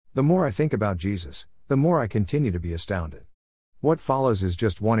The more I think about Jesus, the more I continue to be astounded. What follows is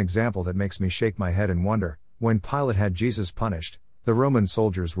just one example that makes me shake my head in wonder. When Pilate had Jesus punished, the Roman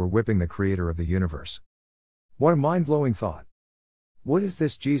soldiers were whipping the creator of the universe. What a mind-blowing thought. What is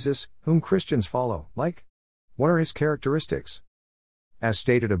this Jesus, whom Christians follow, like? What are his characteristics? As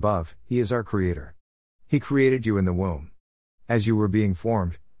stated above, he is our creator. He created you in the womb. As you were being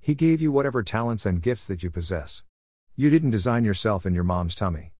formed, he gave you whatever talents and gifts that you possess. You didn't design yourself in your mom's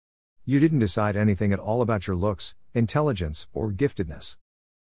tummy. You didn't decide anything at all about your looks, intelligence, or giftedness.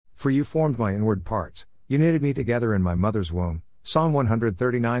 For you formed my inward parts, you knitted me together in my mother's womb. Psalm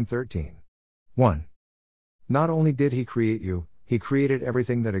 139:13. 1. Not only did he create you, he created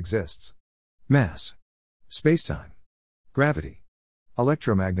everything that exists. Mass. Spacetime. Gravity.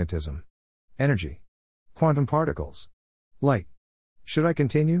 Electromagnetism. Energy. Quantum particles. Light. Should I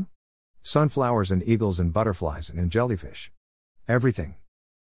continue? Sunflowers and eagles and butterflies and jellyfish. Everything.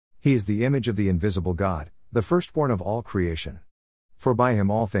 He is the image of the invisible God, the firstborn of all creation. For by him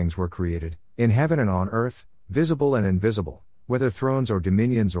all things were created, in heaven and on earth, visible and invisible, whether thrones or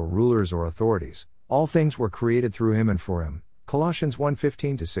dominions or rulers or authorities, all things were created through him and for him. Colossians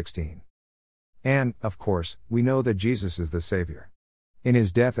 1:15-16. And, of course, we know that Jesus is the Savior. In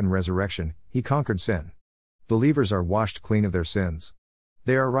his death and resurrection, he conquered sin. Believers are washed clean of their sins.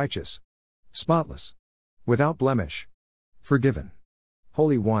 They are righteous, spotless, without blemish, forgiven.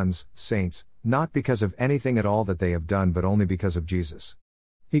 Holy ones, saints, not because of anything at all that they have done but only because of Jesus.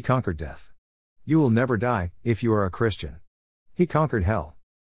 He conquered death. You will never die, if you are a Christian. He conquered hell.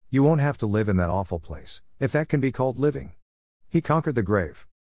 You won't have to live in that awful place, if that can be called living. He conquered the grave.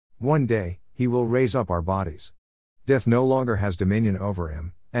 One day, he will raise up our bodies. Death no longer has dominion over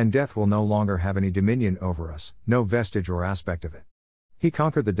him, and death will no longer have any dominion over us, no vestige or aspect of it. He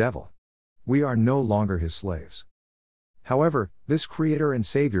conquered the devil. We are no longer his slaves. However, this Creator and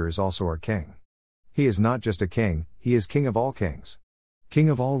Savior is also our King. He is not just a king, he is King of all kings. King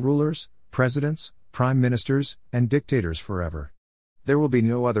of all rulers, presidents, prime ministers, and dictators forever. There will be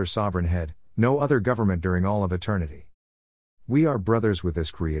no other sovereign head, no other government during all of eternity. We are brothers with this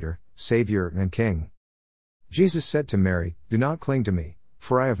Creator, Savior, and King. Jesus said to Mary, "Do not cling to me,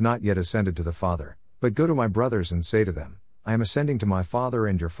 for I have not yet ascended to the Father, but go to my brothers and say to them, I am ascending to my Father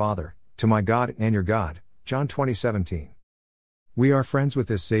and your Father, to my God and your God." John 20:17. We are friends with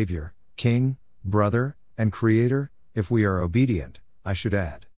this Savior, King, brother, and Creator, if we are obedient, I should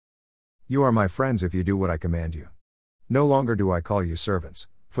add. You are my friends if you do what I command you. No longer do I call you servants,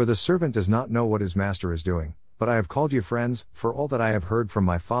 for the servant does not know what his master is doing, but I have called you friends, for all that I have heard from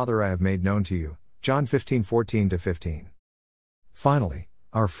my Father I have made known to you. John 15:14-15. Finally,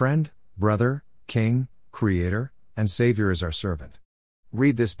 our friend, brother, King, Creator, and Savior is our servant.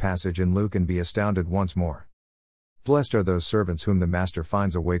 Read this passage in Luke and be astounded once more. Blessed are those servants whom the master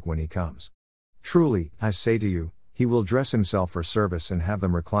finds awake when he comes. Truly, I say to you, he will dress himself for service and have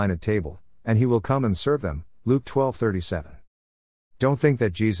them recline at table, and he will come and serve them. Luke 12:37. Don't think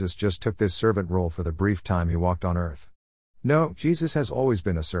that Jesus just took this servant role for the brief time he walked on earth. No, Jesus has always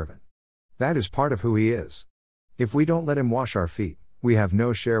been a servant. That is part of who he is. If we don't let him wash our feet, we have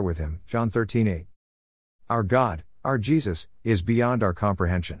no share with him. John 13:8. Our God, our Jesus, is beyond our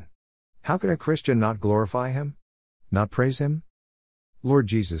comprehension. How can a Christian not glorify him? Not praise him? Lord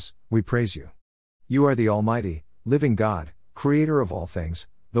Jesus, we praise you. You are the Almighty, living God, Creator of all things,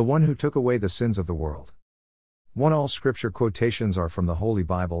 the one who took away the sins of the world. All scripture quotations are from the Holy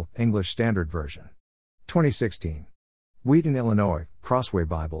Bible, English Standard Version. 2016. Wheaton, Illinois, Crossway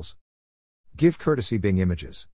Bibles. Give courtesy Bing Images.